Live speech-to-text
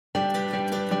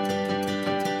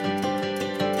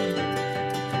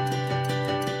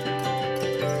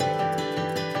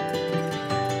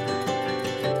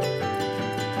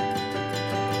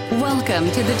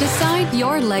Welcome to the Decide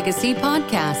Your Legacy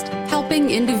podcast, helping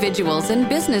individuals and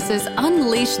businesses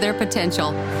unleash their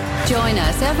potential. Join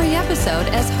us every episode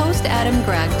as host Adam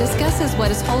Gregg discusses what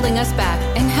is holding us back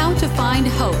and how to find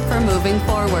hope for moving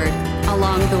forward.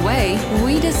 Along the way,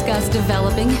 we discuss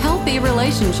developing healthy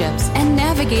relationships and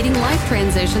navigating life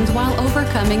transitions while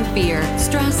overcoming fear,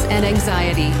 stress, and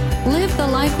anxiety. Live the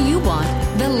life you want,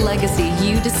 the legacy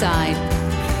you decide.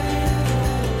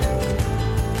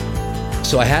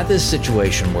 So I had this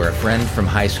situation where a friend from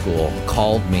high school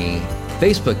called me,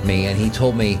 Facebooked me, and he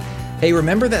told me, hey,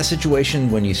 remember that situation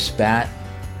when you spat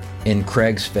in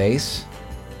Craig's face?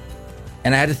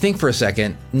 And I had to think for a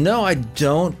second. No, I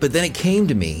don't. But then it came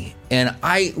to me, and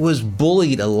I was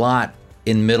bullied a lot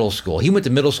in middle school. He went to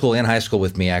middle school and high school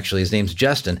with me, actually. His name's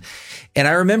Justin. And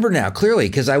I remember now clearly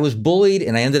because I was bullied,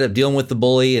 and I ended up dealing with the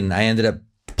bully, and I ended up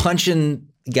punching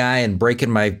the guy and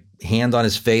breaking my hand on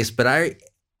his face. But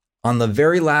on the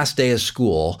very last day of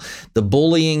school, the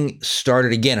bullying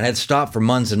started again. I had stopped for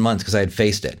months and months because I had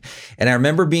faced it. And I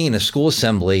remember being in a school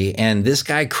assembly, and this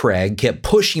guy, Craig, kept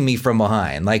pushing me from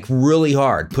behind, like really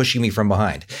hard, pushing me from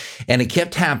behind. And it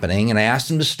kept happening. And I asked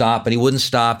him to stop, but he wouldn't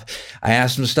stop. I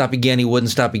asked him to stop again. He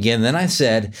wouldn't stop again. And then I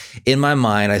said, in my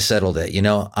mind, I settled it.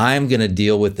 I'm going to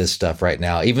deal with this stuff right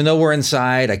now. Even though we're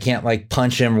inside, I can't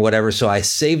punch him or whatever. So I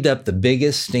saved up the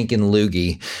biggest stinking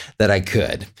loogie that I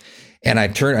could. And I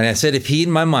turned and I said, if he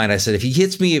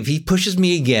pushes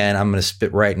me again, I'm going to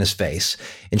spit right in his face.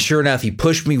 And sure enough, he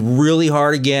pushed me really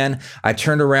hard again. I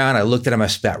turned around, I looked at him, I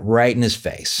spat right in his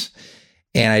face.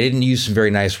 And I didn't use some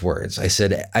very nice words. I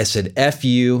said, F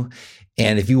you.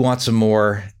 And if you want some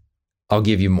more, I'll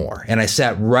give you more. And I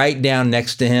sat right down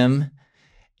next to him.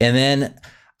 And then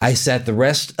I sat the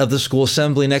rest of the school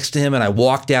assembly next to him, and I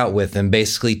walked out with him,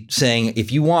 basically saying,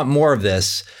 if you want more of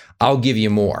this, I'll give you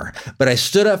more. But I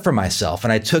stood up for myself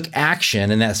and I took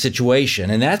action in that situation.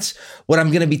 And that's what I'm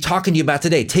going to be talking to you about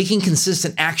today, taking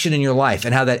consistent action in your life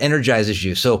and how that energizes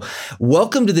you. So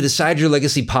welcome to the Decide Your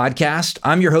Legacy podcast.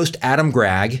 I'm your host, Adam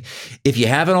Gregg. If you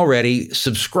haven't already,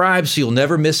 subscribe so you'll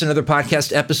never miss another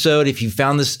podcast episode. If you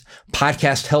found this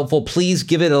podcast helpful, please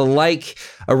give it a like,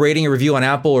 a rating, a review on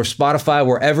Apple or Spotify,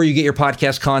 wherever you get your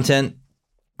podcast content.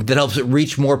 That helps it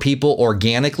reach more people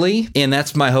organically. And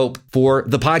that's my hope for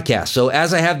the podcast. So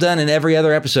as I have done in every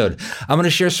other episode, I'm going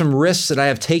to share some risks that I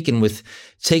have taken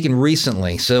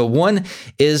recently. So one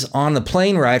is on the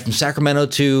plane ride from Sacramento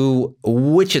to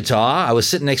Wichita. I was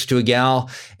sitting next to a gal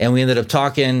and we ended up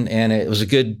talking, and it was a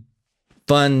good,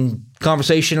 fun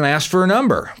conversation, and I asked for her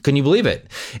number. Can you believe it?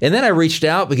 And then I reached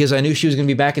out because I knew she was going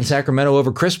to be back in Sacramento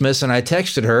over Christmas, and I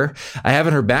texted her. I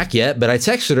haven't heard back yet, but I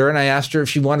texted her and I asked her if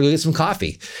she wanted to go get some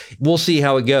coffee. We'll see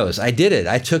how it goes. I did it.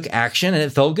 I took action and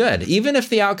it felt good. Even if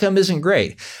the outcome isn't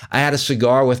great. I had a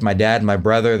cigar with my dad and my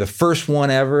brother, the first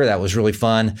one ever. That was really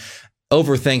fun.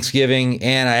 Over Thanksgiving,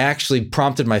 and I actually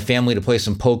prompted my family to play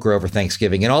some poker over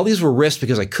Thanksgiving. And all these were risks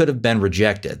because I could have been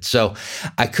rejected. So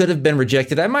I could have been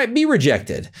rejected. I might be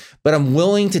rejected, but I'm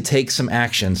willing to take some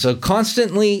action. So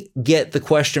constantly get the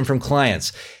question from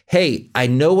clients. Hey, I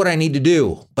know what I need to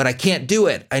do, but I can't do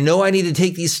it. I know I need to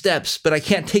take these steps, but I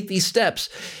can't take these steps.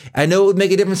 I know it would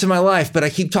make a difference in my life, but I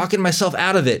keep talking myself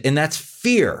out of it. And that's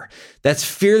fear. That's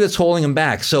fear that's holding them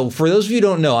back. So for those of you who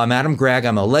don't know, I'm Adam Gregg.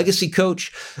 I'm a legacy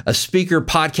coach, a speaker,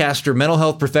 podcaster, mental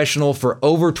health professional for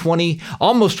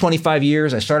almost 25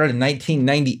 years. I started in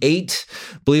 1998.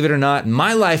 Believe it or not,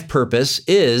 my life purpose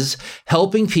is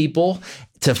helping people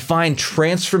to find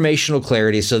transformational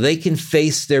clarity so they can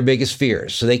face their biggest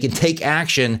fears, so they can take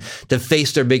action to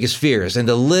face their biggest fears and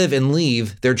to live and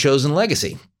leave their chosen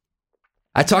legacy.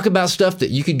 I talk about stuff that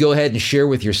you could go ahead and share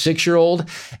with your 6-year-old,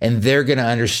 and they're going to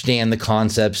understand the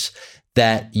concepts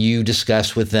that you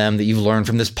discuss with them that you've learned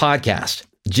from this podcast.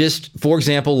 Just for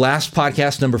example, last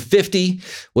podcast, number 50,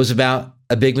 was about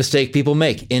a big mistake people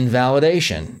make,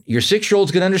 invalidation. Your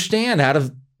 6-year-old's going to understand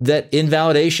that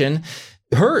invalidation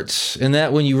hurts, and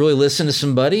that when you really listen to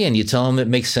somebody and you tell them it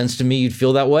makes sense to me, you'd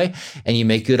feel that way, and you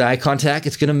make good eye contact,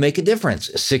 it's going to make a difference.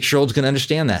 A 6-year-old's going to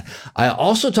understand that. I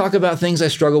also talk about things I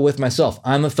struggle with myself.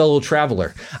 I'm a fellow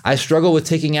traveler. I struggle with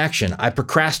taking action. I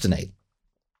procrastinate.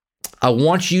 I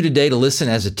want you today to listen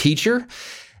as a teacher,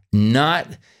 not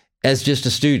as just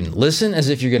a student. Listen as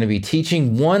if you're going to be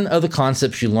teaching one of the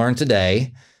concepts you learned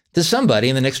today to somebody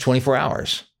in the next 24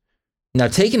 hours. Now,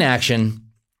 taking action,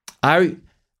 I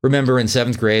remember in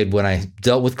 7th grade when I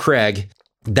dealt with Craig,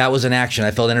 that was an action. I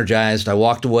felt energized. I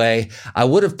walked away. I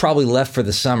would have probably left for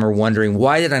the summer wondering,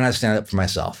 why did I not stand up for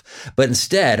myself? But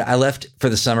instead, I left for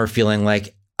the summer feeling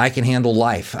like I can handle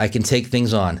life. I can take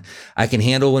things on. I can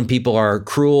handle when people are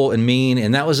cruel and mean,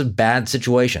 and that was a bad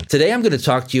situation. Today, I'm going to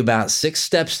talk to you about 6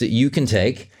 steps that you can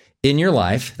take in your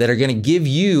life that are going to give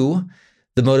you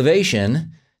the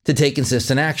motivation to take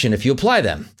consistent action if you apply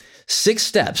them. 6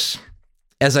 steps.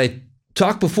 As I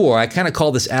talked before, I kind of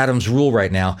call this Adam's rule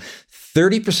right now.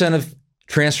 30% of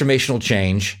transformational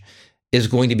change is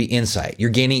going to be insight. You're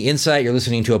gaining insight. You're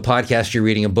listening to a podcast. You're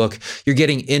reading a book. You're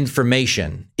getting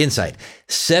information, insight.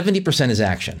 70% is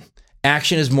action.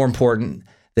 Action is more important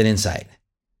than insight.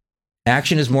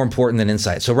 Action is more important than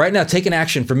insight. So right now, take an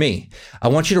action for me. I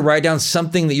want you to write down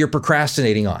something that you're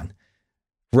procrastinating on.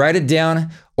 Write it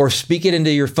down or speak it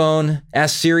into your phone.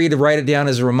 Ask Siri to write it down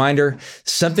as a reminder.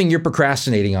 Something you're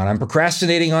procrastinating on. I'm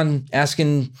procrastinating on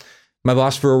asking my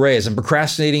boss for a raise. I'm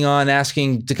procrastinating on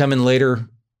asking to come in later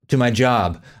to my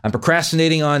job. I'm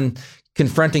procrastinating on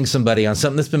confronting somebody on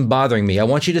something that's been bothering me. I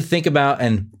want you to think about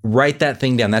and write that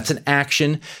thing down. That's an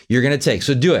action you're going to take.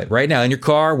 So do it right now in your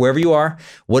car, wherever you are.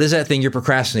 What is that thing you're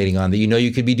procrastinating on that you know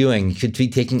you could be doing? You could be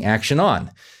taking action on.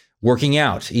 Working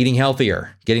out, eating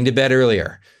healthier, getting to bed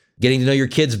earlier, getting to know your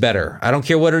kids better. I don't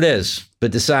care what it is,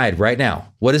 but decide right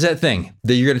now, what is that thing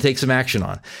that you're going to take some action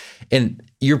on? And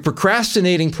you're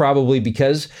procrastinating probably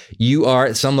because you are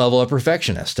at some level a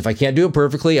perfectionist. If I can't do it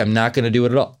perfectly, I'm not going to do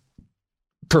it at all.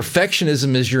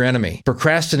 Perfectionism is your enemy.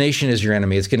 Procrastination is your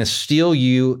enemy. It's going to steal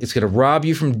you. It's going to rob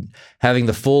you from having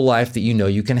the full life that you know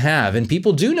you can have. And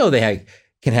people do know they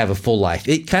can have a full life.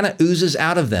 It kind of oozes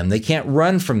out of them. They can't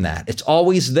run from that. It's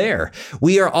always there.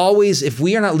 We are always, if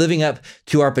we are not living up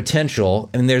to our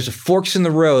potential, and there's forks in the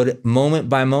road moment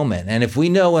by moment. And if we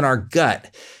know in our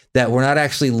gut that we're not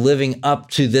actually living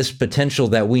up to this potential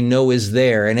that we know is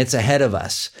there and it's ahead of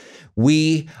us,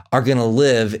 we are going to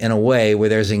live in a way where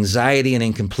there's anxiety and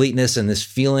incompleteness and this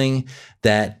feeling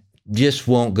that just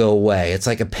won't go away. It's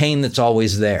like a pain that's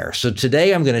always there. So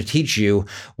today I'm going to teach you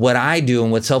what I do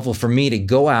and what's helpful for me to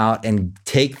go out and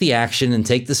take the action and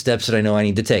take the steps that I know I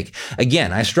need to take.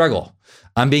 Again, I struggle.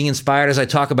 I'm being inspired as I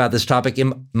talk about this topic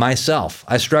in myself.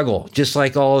 I struggle, just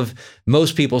like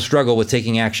most people struggle with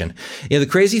taking action. You know,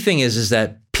 the crazy thing is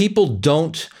that people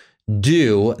don't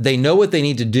they know what they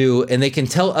need to do, and they can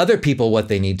tell other people what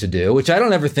they need to do, which I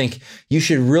don't ever think you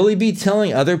should really be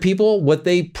telling other people what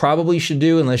they probably should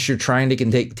do unless you're trying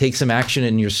to take some action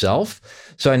in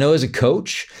yourself. So I know as a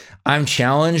coach, I'm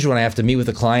challenged when I have to meet with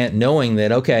a client knowing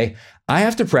that, okay, I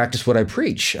have to practice what I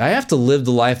preach. I have to live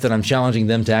the life that I'm challenging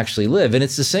them to actually live. And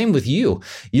it's the same with you.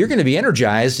 You're going to be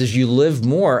energized as you live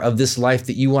more of this life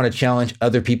that you want to challenge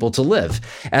other people to live.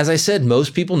 As I said,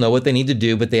 most people know what they need to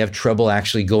do, but they have trouble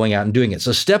actually going out and doing it.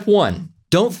 So step 1,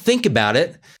 don't think about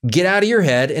it. Get out of your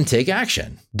head and take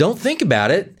action. Don't think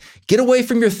about it. Get away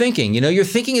from your thinking. You know, your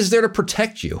thinking is there to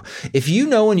protect you. If you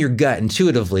know in your gut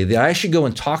intuitively that I should go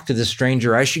and talk to this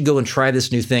stranger, I should go and try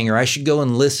this new thing, or I should go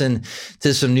and listen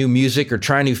to some new music or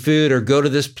try new food or go to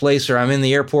this place, or I'm in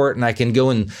the airport and I can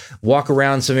go and walk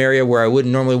around some area where I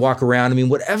wouldn't normally walk around. I mean,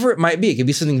 whatever it might be, it could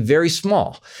be something very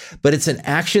small, but it's an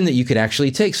action that you could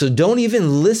actually take. So don't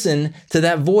even listen to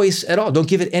that voice at all. Don't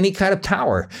give it any kind of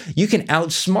power. You can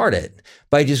outsmart it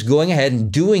by just going ahead and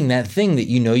doing that thing that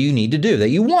you know you need to do, that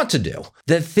you want to do,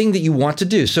 that thing that you want to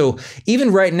do. So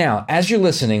even right now, as you're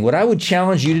listening, what I would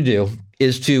challenge you to do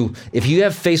is to, if you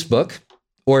have Facebook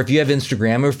or if you have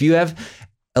Instagram or if you have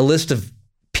a list of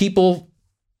people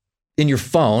in your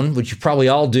phone, which you probably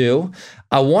all do,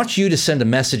 I want you to send a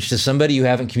message to somebody you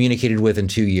haven't communicated with in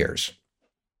 2 years.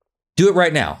 Do it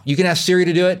right now. You can ask Siri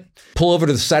to do it. Pull over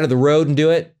to the side of the road and do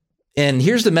it. And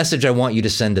here's the message I want you to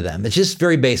send to them. It's just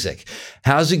very basic.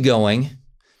 How's it going?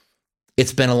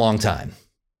 It's been a long time.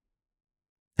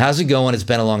 How's it going? It's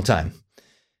been a long time.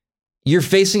 You're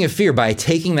facing a fear by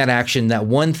taking that action, that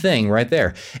one thing right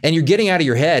there. And you're getting out of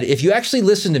your head. If you actually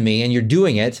listen to me and you're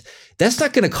doing it, that's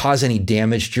not going to cause any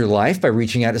damage to your life by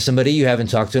reaching out to somebody you haven't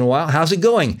talked to in a while. How's it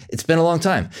going? It's been a long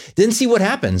time. Then see what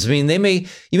happens. I mean,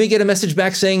 you may get a message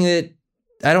back saying that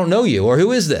I don't know you, or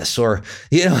who is this? Or,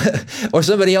 or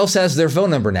somebody else has their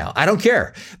phone number now. I don't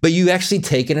care. But you actually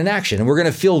taken an action. And we're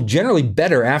going to feel generally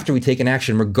better after we take an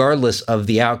action, regardless of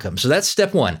the outcome. So that's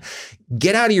step 1.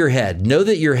 Get out of your head. Know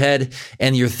that your head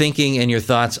and your thinking and your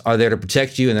thoughts are there to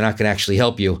protect you, and they're not going to actually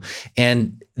help you.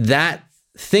 And that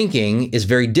thinking is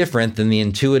very different than the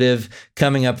intuitive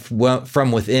coming up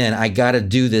from within. I got to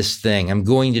do this thing. I'm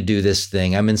going to do this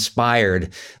thing. I'm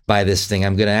inspired by this thing.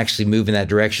 I'm going to actually move in that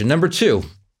direction. Number 2,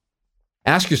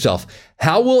 ask yourself,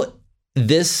 how will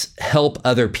this help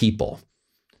other people?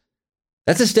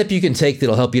 That's a step you can take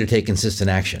that'll help you to take consistent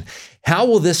action. How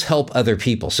will this help other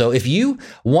people? So if you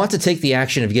want to take the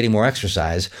action of getting more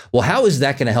exercise, well, how is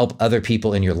that going to help other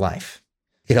people in your life?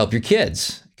 could help your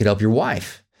kids. It could help your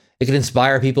wife. It could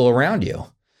inspire people around you.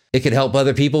 It could help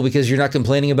other people because you're not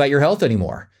complaining about your health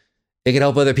anymore. It could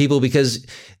help other people because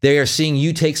they are seeing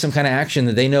you take some kind of action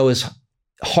that they know is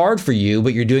hard for you,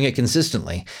 but you're doing it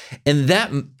consistently. And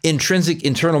that intrinsic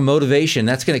internal motivation,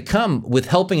 that's going to come with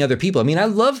helping other people. I mean, I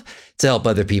love to help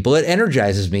other people. It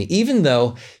energizes me, even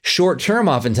though short term,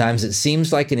 oftentimes it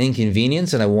seems like an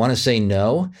inconvenience and I want to say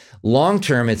no. Long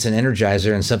term, it's an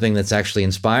energizer and something that's actually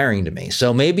inspiring to me.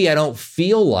 So maybe I don't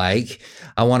feel like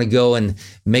I want to go and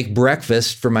make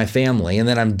breakfast for my family. And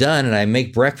then I'm done and I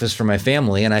make breakfast for my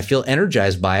family and I feel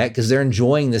energized by it because they're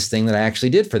enjoying this thing that I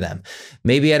actually did for them.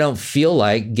 Maybe I don't feel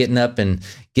like getting up and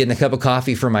getting a cup of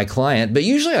coffee for my client, but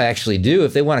usually I actually do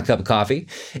if they want a cup of coffee.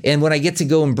 And when I get to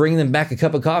go and bring them back a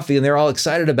cup of coffee and they're all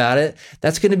excited about it,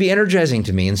 that's going to be energizing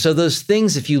to me. And so those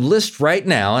things, if you list right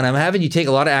now, and I'm having you take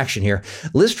a lot of action here,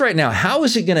 list right now, how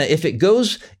is it going to, if it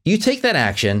goes, you take that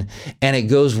action and it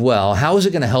goes well, how is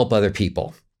it going to help other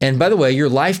people? And by the way, your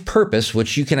life purpose,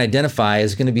 which you can identify,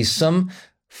 is going to be some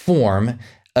form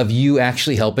of you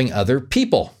actually helping other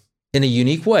people in a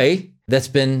unique way that's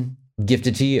been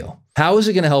gifted to you. How is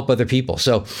it going to help other people?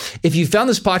 So if you found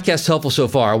this podcast helpful so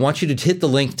far, I want you to hit the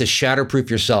link to Shatterproof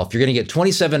Yourself. You're going to get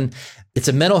 27, it's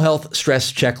a mental health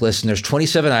stress checklist, and there's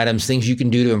 27 items, things you can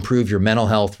do to improve your mental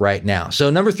health right now.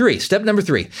 So step number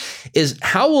three is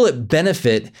how will it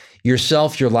benefit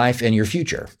yourself, your life, and your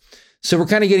future? So we're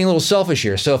kind of getting a little selfish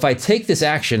here. So if I take this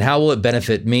action, how will it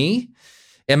benefit me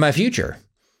and my future?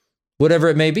 Whatever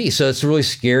it may be. So it's a really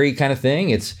scary kind of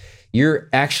thing. You're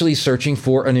actually searching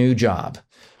for a new job.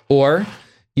 Or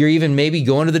you're even maybe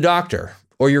going to the doctor,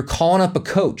 or you're calling up a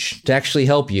coach to actually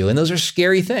help you. And those are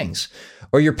scary things.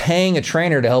 Or you're paying a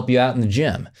trainer to help you out in the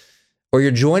gym, or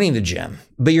you're joining the gym,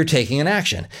 but you're taking an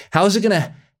action. How is it going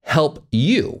to help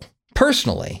you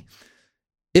personally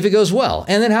if it goes well?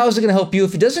 And then how is it going to help you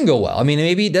if it doesn't go well? I mean,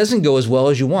 maybe it doesn't go as well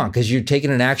as you want because you're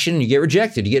taking an action and you get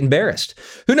rejected, you get embarrassed.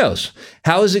 Who knows?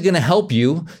 How is it going to help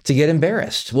you to get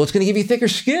embarrassed? Well, it's going to give you thicker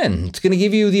skin. It's going to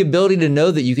give you the ability to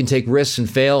know that you can take risks and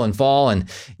fail and fall, and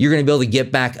you're going to be able to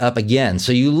get back up again.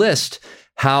 So you list,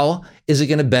 how is it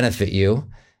going to benefit you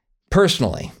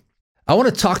personally? I want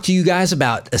to talk to you guys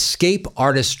about Escape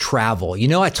Artist Travel. You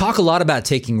know, I talk a lot about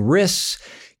taking risks,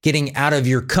 getting out of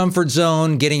your comfort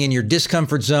zone, getting in your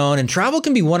discomfort zone, and travel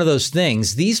can be one of those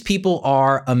things. These people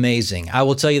are amazing. I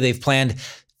will tell you, they've planned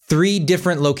 3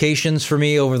 different locations for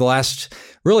me over the last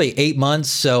really 8 months.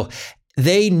 So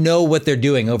they know what they're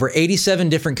doing. Over 87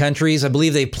 different countries. I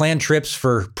believe they plan trips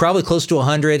for probably close to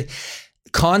 100.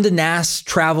 Condé Nast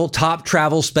Travel, top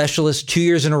travel specialist, 2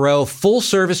 years in a row, full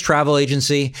service travel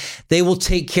agency. They will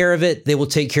take care of it. They will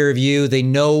take care of you. They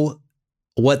know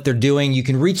what they're doing. You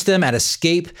can reach them at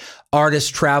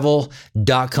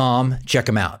escapeartisttravel.com. Check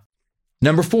them out.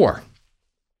 Number 4,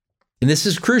 and this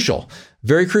is crucial,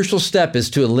 very crucial step, is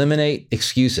to eliminate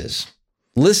excuses.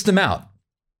 List them out.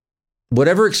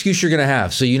 Whatever excuse you're going to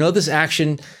have. So you know this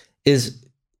action is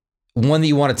one that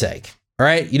you want to take. All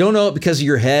right. You don't know it because of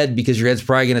your head, because your head's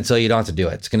probably going to tell you not to do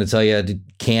it. It's going to tell you you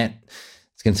can't.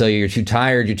 It's going to tell you you're too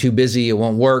tired, you're too busy, it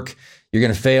won't work. You're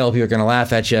going to fail. People are going to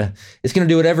laugh at you. It's going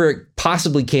to do whatever it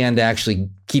possibly can to actually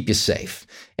keep you safe.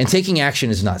 And taking action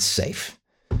is not safe.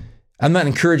 I'm not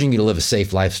encouraging you to live a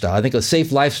safe lifestyle. I think a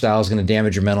safe lifestyle is going to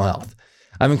damage your mental health.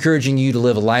 I'm encouraging you to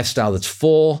live a lifestyle that's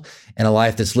full, and a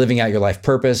life that's living out your life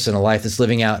purpose, and a life that's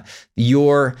living out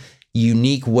your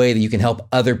unique way that you can help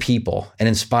other people and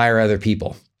inspire other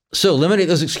people. So eliminate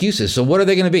those excuses. So what are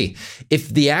they going to be? If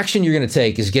the action you're going to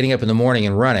take is getting up in the morning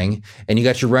and running, and you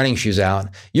got your running shoes out,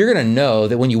 you're going to know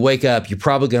that when you wake up, you're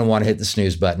probably going to want to hit the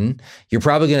snooze button. You're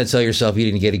probably going to tell yourself you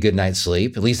didn't get a good night's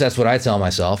sleep. At least that's what I tell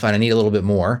myself, and I need a little bit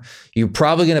more. You're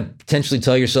probably going to potentially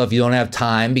tell yourself you don't have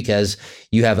time because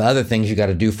you have other things you got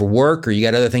to do for work, or you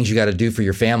got other things you got to do for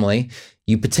your family.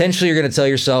 You potentially are going to tell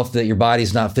yourself that your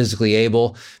body's not physically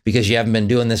able because you haven't been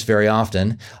doing this very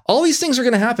often. All these things are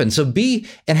going to happen. So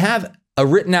have a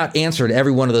written out answer to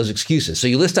every one of those excuses. So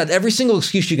you list out every single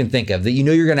excuse you can think of that you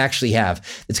know you're going to actually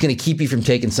have that's going to keep you from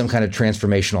taking some kind of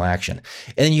transformational action.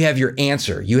 And then you have your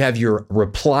answer. You have your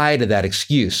reply to that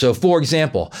excuse. So for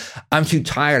example, I'm too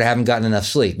tired. I haven't gotten enough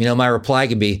sleep. You know, my reply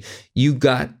could be, you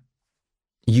got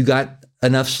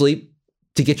enough sleep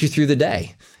to get you through the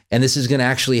day. And this is going to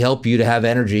actually help you to have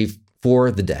energy for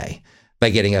the day by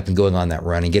getting up and going on that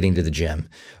run and getting to the gym.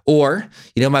 Or,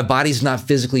 you know, my body's not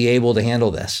physically able to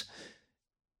handle this.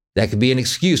 That could be an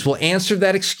excuse. Well, answer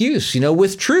that excuse, you know,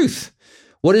 with truth.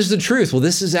 What is the truth? Well,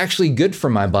 this is actually good for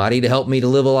my body to help me to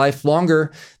live a life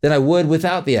longer than I would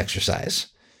without the exercise.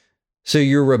 So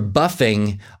you're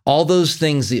rebuffing all those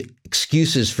things that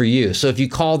excuses for you. So if you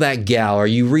call that gal, or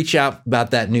you reach out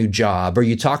about that new job, or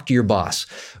you talk to your boss,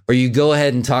 or you go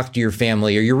ahead and talk to your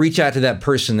family, or you reach out to that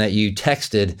person that you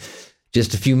texted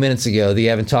just a few minutes ago that you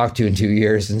haven't talked to in 2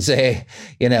 years and say,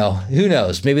 who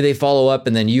knows, maybe they follow up,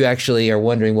 and then you actually are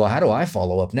wondering, well, how do I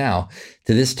follow up now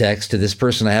to this text, to this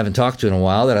person I haven't talked to in a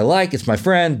while that I like, it's my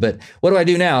friend, but what do I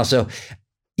do now? So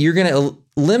you're going to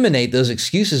eliminate those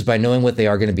excuses by knowing what they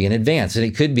are going to be in advance. And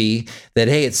it could be that,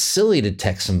 hey, it's silly to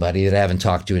text somebody that I haven't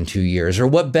talked to in 2 years, or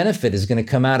what benefit is going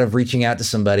to come out of reaching out to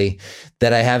somebody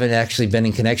that I haven't actually been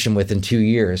in connection with in 2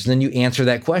 years. And then you answer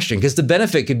that question, because the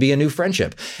benefit could be a new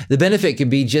friendship. The benefit could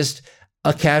be just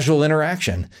a casual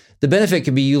interaction. The benefit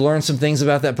could be you learn some things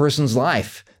about that person's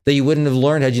life that you wouldn't have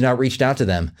learned had you not reached out to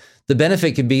them. The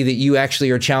benefit could be that you actually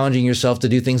are challenging yourself to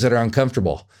do things that are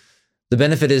uncomfortable. The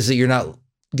benefit is that you're not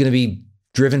going to be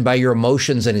driven by your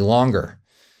emotions any longer.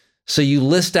 So you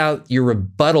list out your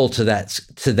rebuttal to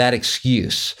that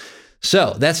excuse.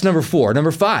 So that's number 4.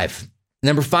 Number 5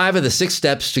 of the 6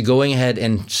 steps to going ahead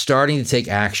and starting to take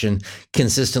action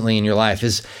consistently in your life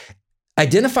is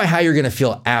identify how you're going to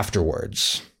feel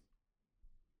afterwards.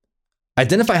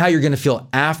 Identify how you're going to feel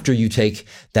after you take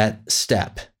that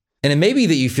step. And it may be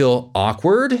that you feel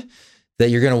awkward, that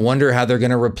you're going to wonder how they're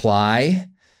going to reply.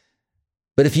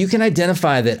 But if you can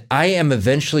identify that I am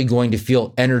eventually going to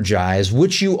feel energized,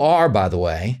 which you are, by the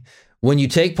way, when you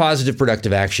take positive,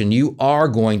 productive action, you are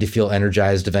going to feel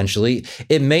energized eventually.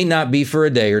 It may not be for a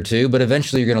day or two, but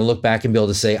eventually you're going to look back and be able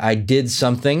to say, I did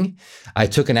something. I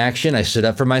took an action. I stood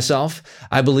up for myself.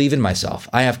 I believe in myself.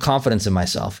 I have confidence in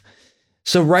myself.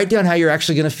 So write down how you're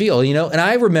actually going to feel, and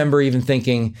I remember even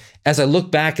thinking, as I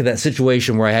look back at that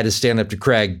situation where I had to stand up to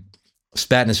Craig,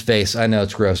 spat in his face. I know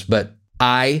it's gross, but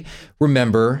I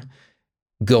remember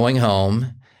going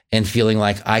home and feeling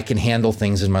like I can handle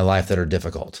things in my life that are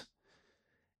difficult.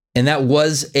 And that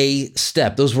was a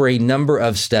step. Those were a number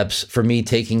of steps for me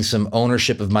taking some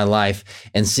ownership of my life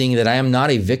and seeing that I am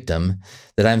not a victim,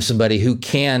 that I'm somebody who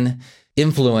can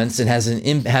influence and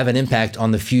have an impact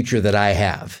on the future that I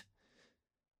have.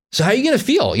 So how are you going to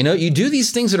feel? You do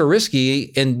these things that are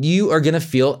risky and you are going to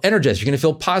feel energized. You're going to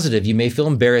feel positive. You may feel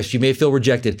embarrassed. You may feel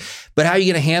rejected. But how are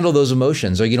you going to handle those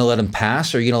emotions? Are you going to let them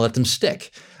pass, or are you going to let them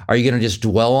stick? Are you going to just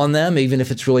dwell on them, even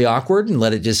if it's really awkward, and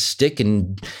let it just stick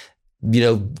and,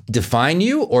 define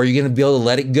you? Or are you going to be able to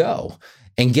let it go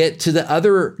and get to the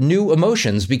other new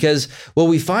emotions? Because what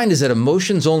we find is that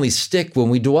emotions only stick when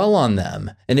we dwell on them.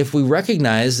 And if we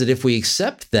recognize that if we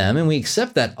accept them and we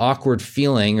accept that awkward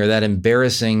feeling or that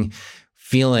embarrassing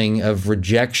feeling of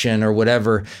rejection or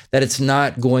whatever, that it's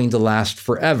not going to last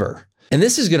forever. And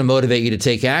this is going to motivate you to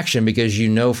take action because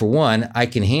for one, I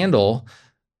can handle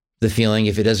the feeling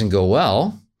if it doesn't go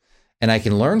well. And I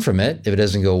can learn from it if it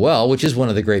doesn't go well, which is one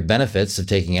of the great benefits of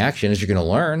taking action, is you're going to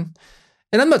learn.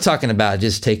 And I'm not talking about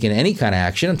just taking any kind of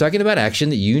action. I'm talking about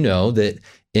action that that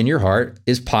in your heart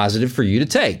is positive for you to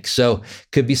take. So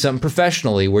it could be something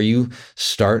professionally where you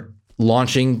start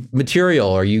launching material,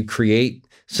 or you create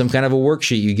some kind of a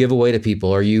worksheet you give away to people,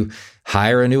 or you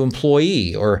hire a new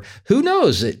employee, or who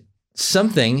knows,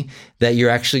 something that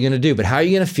you're actually going to do. But how are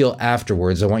you going to feel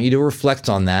afterwards? I want you to reflect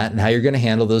on that and how you're going to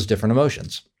handle those different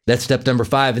emotions. That's step number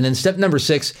 5. And then step number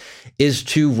 6 is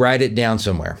to write it down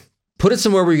somewhere. Put it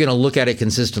somewhere where you're going to look at it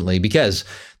consistently, because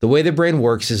the way the brain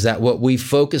works is that what we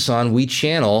focus on, we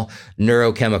channel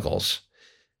neurochemicals.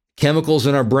 Chemicals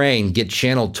in our brain get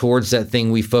channeled towards that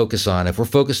thing we focus on. If we're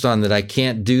focused on that I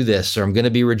can't do this, or I'm going to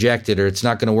be rejected, or it's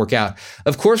not going to work out,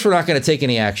 of course we're not going to take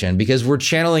any action, because we're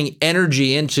channeling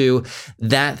energy into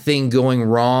that thing going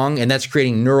wrong. And that's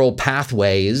creating neural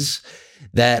pathways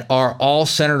that are all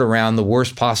centered around the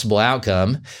worst possible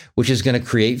outcome, which is going to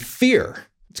create fear.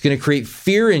 It's going to create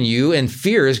fear in you, and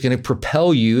fear is going to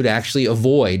propel you to actually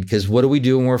avoid, because what do we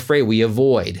do when we're afraid? We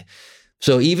avoid.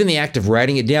 So even the act of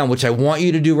writing it down, which I want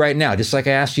you to do right now, just like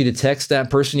I asked you to text that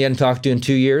person you hadn't talked to in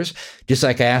 2 years, just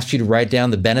like I asked you to write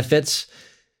down the benefits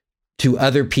to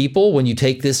other people when you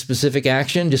take this specific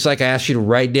action, just like I asked you to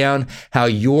write down how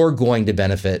you're going to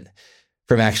benefit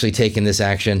from actually taking this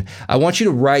action, I want you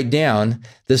to write down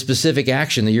the specific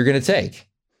action that you're going to take.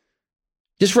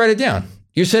 Just write it down.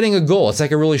 You're setting a goal. It's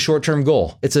like a really short-term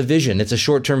goal. It's a vision. It's a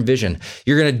short-term vision.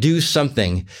 You're going to do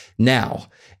something now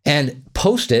and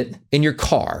post it in your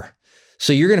car.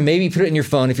 So you're going to maybe put it in your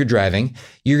phone if you're driving.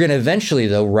 You're going to eventually,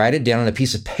 though, write it down on a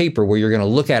piece of paper where you're going to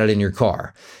look at it in your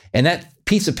car. And that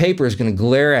piece of paper is going to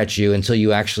glare at you until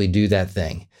you actually do that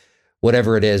thing.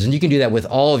 whatever it is. And you can do that with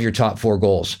all of your top 4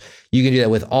 goals. You can do that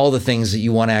with all the things that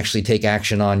you want to actually take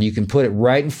action on. You can put it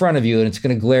right in front of you and it's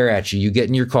going to glare at you. You get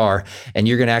in your car and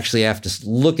you're going to actually have to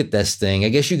look at this thing. I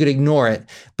guess you could ignore it,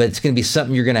 but it's going to be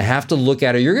something you're going to have to look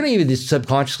at, or you're going to even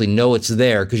subconsciously know it's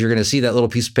there because you're going to see that little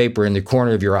piece of paper in the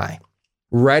corner of your eye.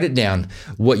 Write it down.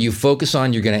 What you focus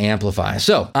on, you're going to amplify.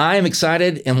 So I am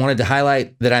excited and wanted to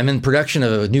highlight that I'm in production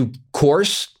of a new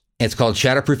course. It's called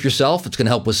Shatterproof Yourself. It's going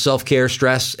to help with self-care,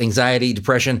 stress, anxiety,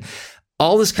 depression,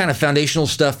 all this kind of foundational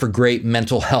stuff for great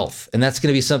mental health. And that's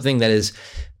going to be something that is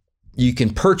you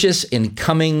can purchase in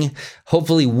coming,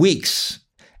 hopefully, weeks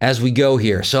as we go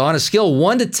here. So on a scale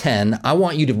 1 to 10, I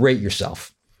want you to rate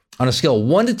yourself. On a scale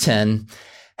 1 to 10,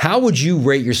 how would you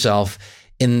rate yourself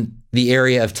in the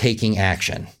area of taking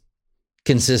action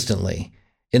consistently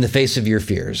in the face of your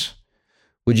fears?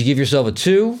 Would you give yourself a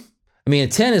 2? I mean, a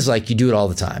 10 is like you do it all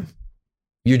the time.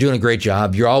 You're doing a great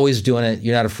job. You're always doing it.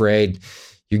 You're not afraid.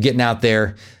 You're getting out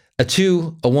there. A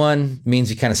 2, a 1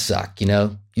 means you kind of suck.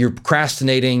 You're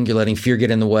procrastinating. You're letting fear get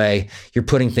in the way. You're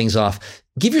putting things off.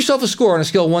 Give yourself a score on a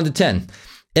scale of 1 to 10.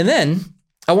 And then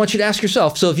I want you to ask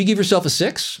yourself, so if you give yourself a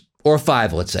 6 or a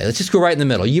 5, let's say, let's just go right in the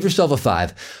middle. You give yourself a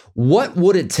 5. What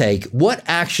would it take? What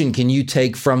action can you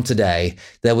take from today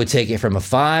that would take it from a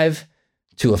 5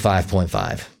 to a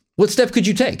 5.5? What step could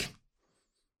you take?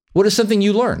 What is something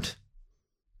you learned?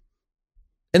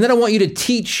 And then I want you to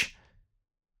teach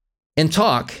and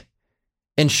talk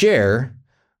and share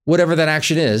whatever that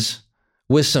action is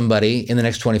with somebody in the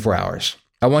next 24 hours.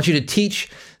 I want you to teach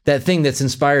that thing that's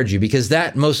inspired you, because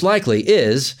that most likely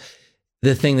is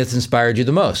the thing that's inspired you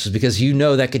the most, is because you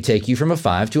know that could take you from a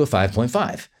 5 to a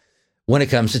 5.5 when it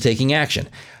comes to taking action.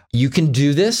 You can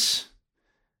do this.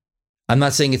 I'm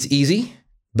not saying it's easy,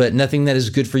 but nothing that is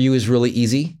good for you is really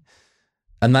easy.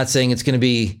 I'm not saying it's going to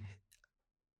be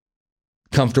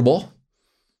comfortable,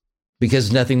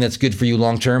 because nothing that's good for you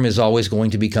long-term is always going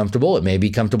to be comfortable. It may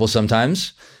be comfortable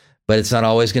sometimes, but it's not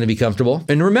always going to be comfortable.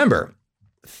 And remember,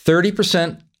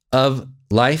 30% of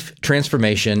life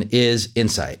transformation is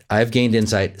insight. I've gained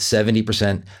insight.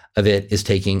 70% of it is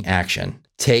taking action.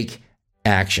 Take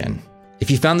action.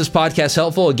 If you found this podcast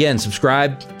helpful, again,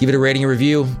 subscribe, give it a rating and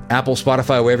review, Apple,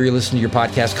 Spotify, wherever you listen to your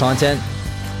podcast content.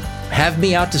 Have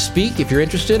me out to speak if you're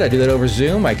interested. I do that over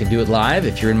Zoom. I can do it live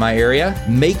if you're in my area.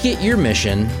 Make it your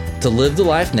mission to live the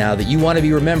life now that you want to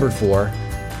be remembered for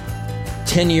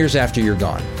 10 years after you're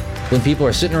gone. When people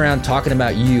are sitting around talking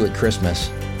about you at Christmas,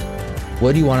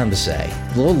 what do you want them to say?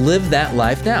 Well, live that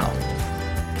life now.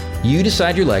 You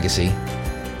decide your legacy.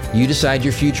 You decide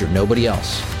your future, nobody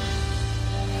else.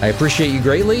 I appreciate you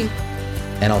greatly,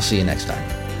 and I'll see you next time.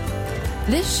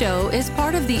 This show is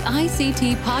part of the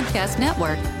ICT Podcast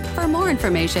Network. For more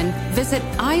information, visit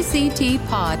ictpod.net.